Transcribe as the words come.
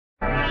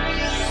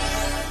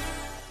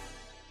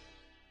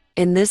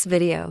In this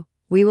video,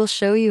 we will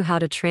show you how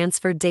to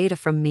transfer data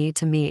from Me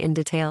to Me in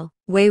detail.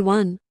 Way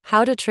 1.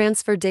 How to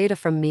transfer data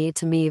from Me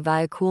to Me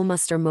via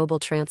Coolmuster Mobile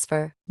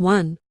Transfer.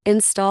 1.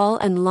 Install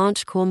and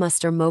launch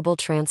Coolmuster Mobile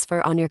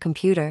Transfer on your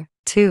computer.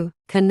 2.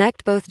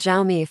 Connect both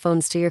ShareMe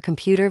phones to your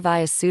computer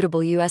via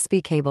suitable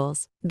USB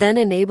cables. Then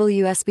enable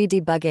USB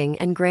debugging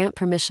and grant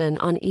permission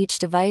on each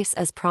device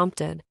as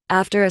prompted.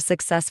 After a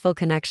successful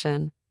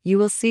connection, you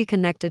will see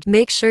connected.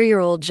 Make sure your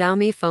old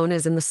ShareMe phone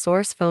is in the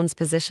source phone's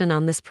position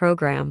on this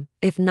program.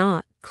 If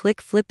not,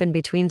 click flip in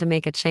between to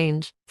make a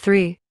change.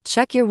 3.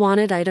 Check your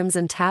wanted items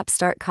and tap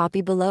Start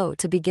Copy below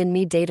to begin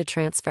Me data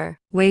transfer.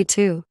 Way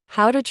 2.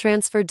 How to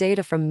transfer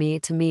data from Me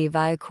to Me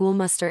via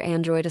Coolmuster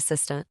Android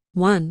Assistant.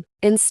 1.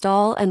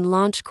 Install and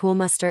launch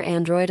Coolmuster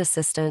Android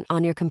Assistant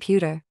on your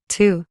computer.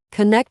 2.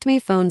 Connect Me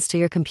phones to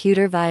your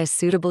computer via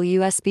suitable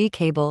USB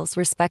cables,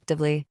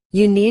 respectively.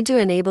 You need to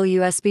enable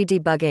USB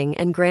debugging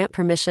and grant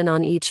permission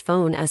on each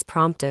phone as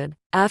prompted.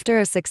 After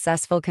a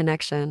successful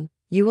connection,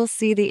 you will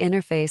see the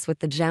interface with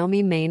the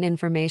ShareMe main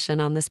information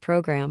on this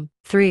program.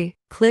 3.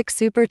 Click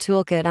Super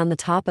Toolkit on the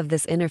top of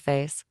this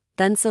interface,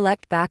 then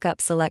select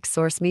Backup. Select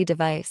Source Me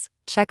device,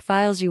 check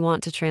files you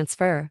want to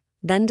transfer,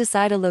 then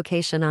decide a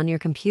location on your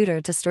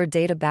computer to store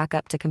data.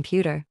 Backup to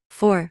computer.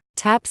 4.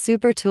 Tap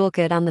Super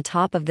Toolkit on the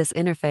top of this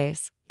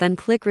interface, then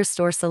click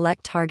Restore.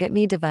 Select Target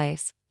Me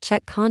device,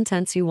 check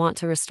contents you want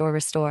to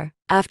restore.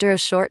 After a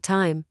short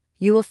time,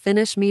 you will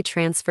finish Me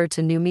transfer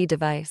to new Me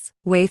device.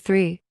 Way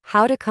 3.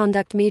 How to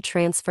conduct Me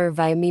transfer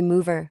via Me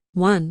Mover.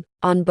 1.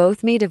 On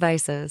both Me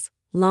devices,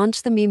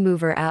 launch the Me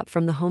Mover app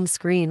from the home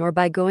screen or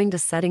by going to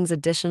Settings.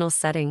 Additional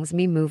settings.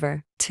 Me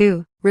Mover.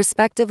 2.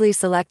 Respectively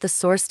select the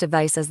source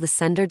device as the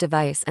sender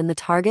device and the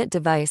target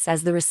device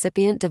as the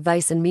recipient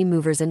device in Me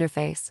Mover's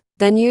interface.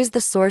 Then use the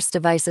source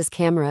device's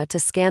camera to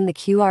scan the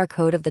QR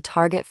code of the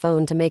target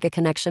phone to make a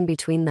connection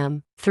between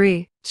them.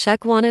 3.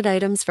 Check wanted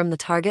items from the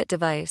target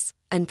device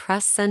and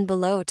press Send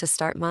below to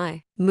start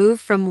My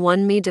move from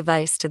one Me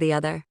device to the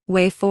other.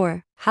 Way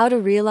 4. How to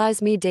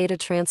realize Me data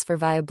transfer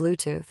via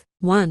Bluetooth.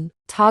 1.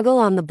 Toggle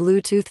on the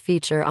Bluetooth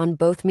feature on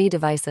both Me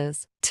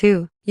devices.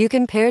 2. You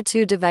can pair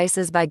two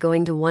devices by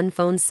going to one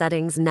phone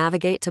settings,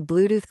 navigate to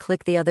Bluetooth,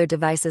 click the other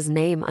device's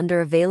name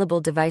under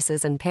Available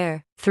Devices and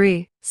pair.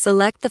 3.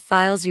 Select the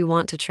files you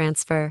want to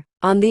transfer.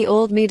 On the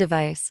old Me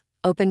device,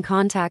 open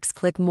Contacts,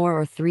 click More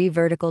or 3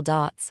 vertical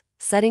dots.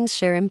 Settings,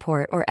 Share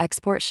Import or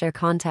Export Share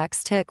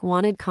Contacts, tick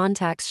Wanted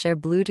Contacts, Share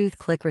Bluetooth,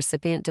 click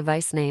Recipient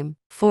Device Name.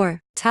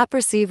 4. Tap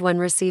Receive when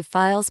receive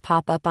files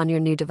pop up on your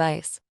new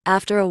device.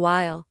 After a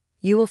while,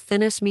 you will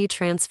finish Me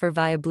transfer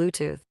via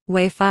Bluetooth.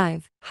 Way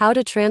 5. How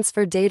to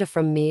transfer data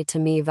from Me to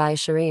Me via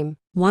ShareMe.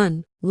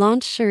 1.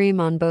 Launch ShareMe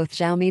on both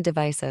ShareMe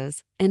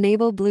devices,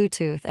 enable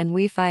Bluetooth and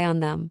Wi-Fi on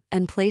them,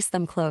 and place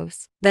them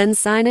close. Then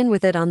sign in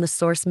with it on the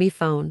source Me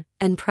phone,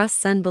 and press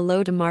Send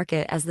below to mark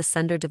it as the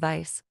sender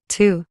device.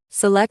 2.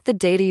 Select the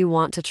data you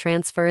want to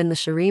transfer in the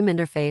ShareMe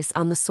interface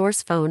on the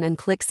source phone and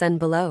click Send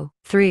below.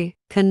 3.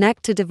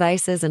 Connect to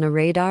devices in a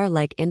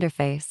radar-like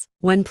interface.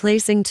 When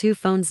placing two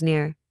phones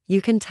near,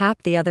 you can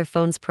tap the other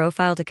phone's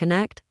profile to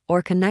connect,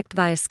 or connect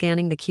via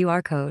scanning the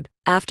QR code.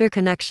 After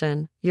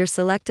connection, your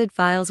selected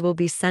files will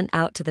be sent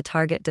out to the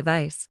target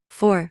device.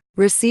 4.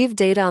 Receive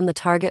data on the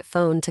target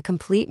phone to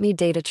complete Me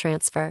data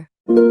transfer.